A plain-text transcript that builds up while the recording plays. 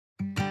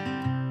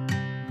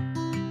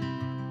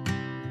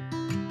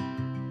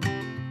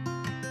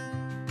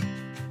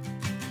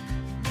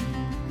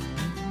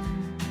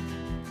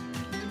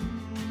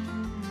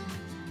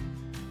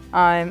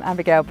I'm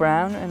Abigail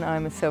Brown and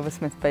I'm a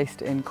silversmith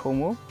based in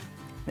Cornwall,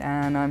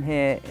 and I'm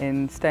here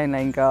in Stone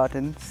Lane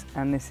Gardens,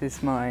 and this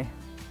is my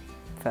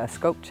first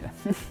sculpture.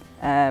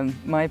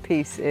 My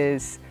piece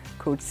is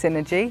called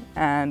Synergy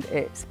and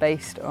it's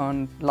based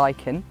on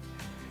lichen.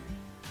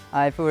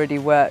 I've already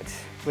worked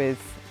with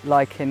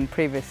lichen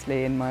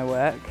previously in my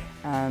work,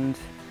 and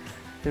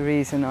the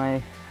reason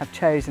I have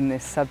chosen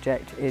this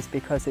subject is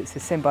because it's a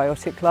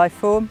symbiotic life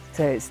form.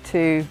 So it's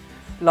two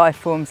life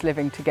forms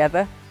living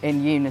together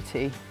in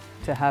unity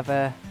to have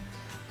a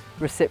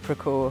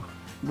reciprocal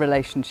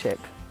relationship,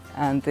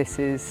 and this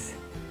is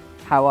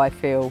how I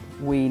feel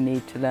we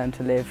need to learn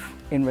to live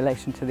in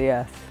relation to the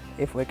earth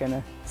if we're going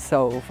to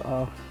solve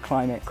our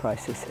climate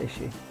crisis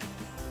issue.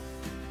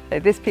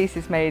 This piece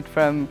is made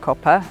from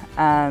copper,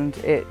 and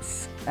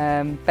it's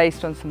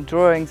based on some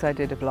drawings I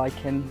did of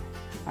lichen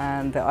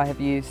and that I have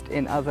used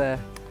in other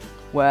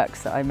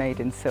works that I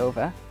made in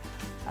silver.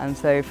 And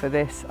so for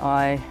this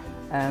I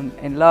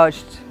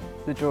enlarged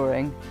the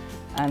drawing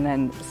and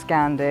then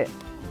scanned it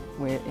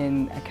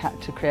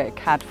to create a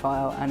CAD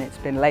file, and it's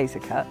been laser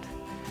cut.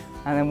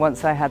 And then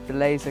once I had the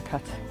laser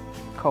cut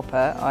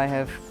copper, I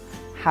have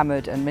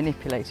hammered and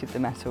manipulated the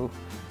metal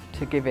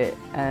to give it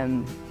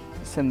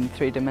some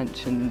 3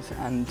 dimensions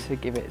and to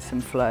give it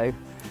some flow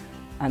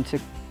and to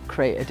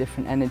create a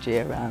different energy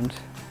around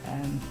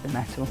the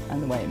metal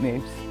and the way it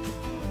moves.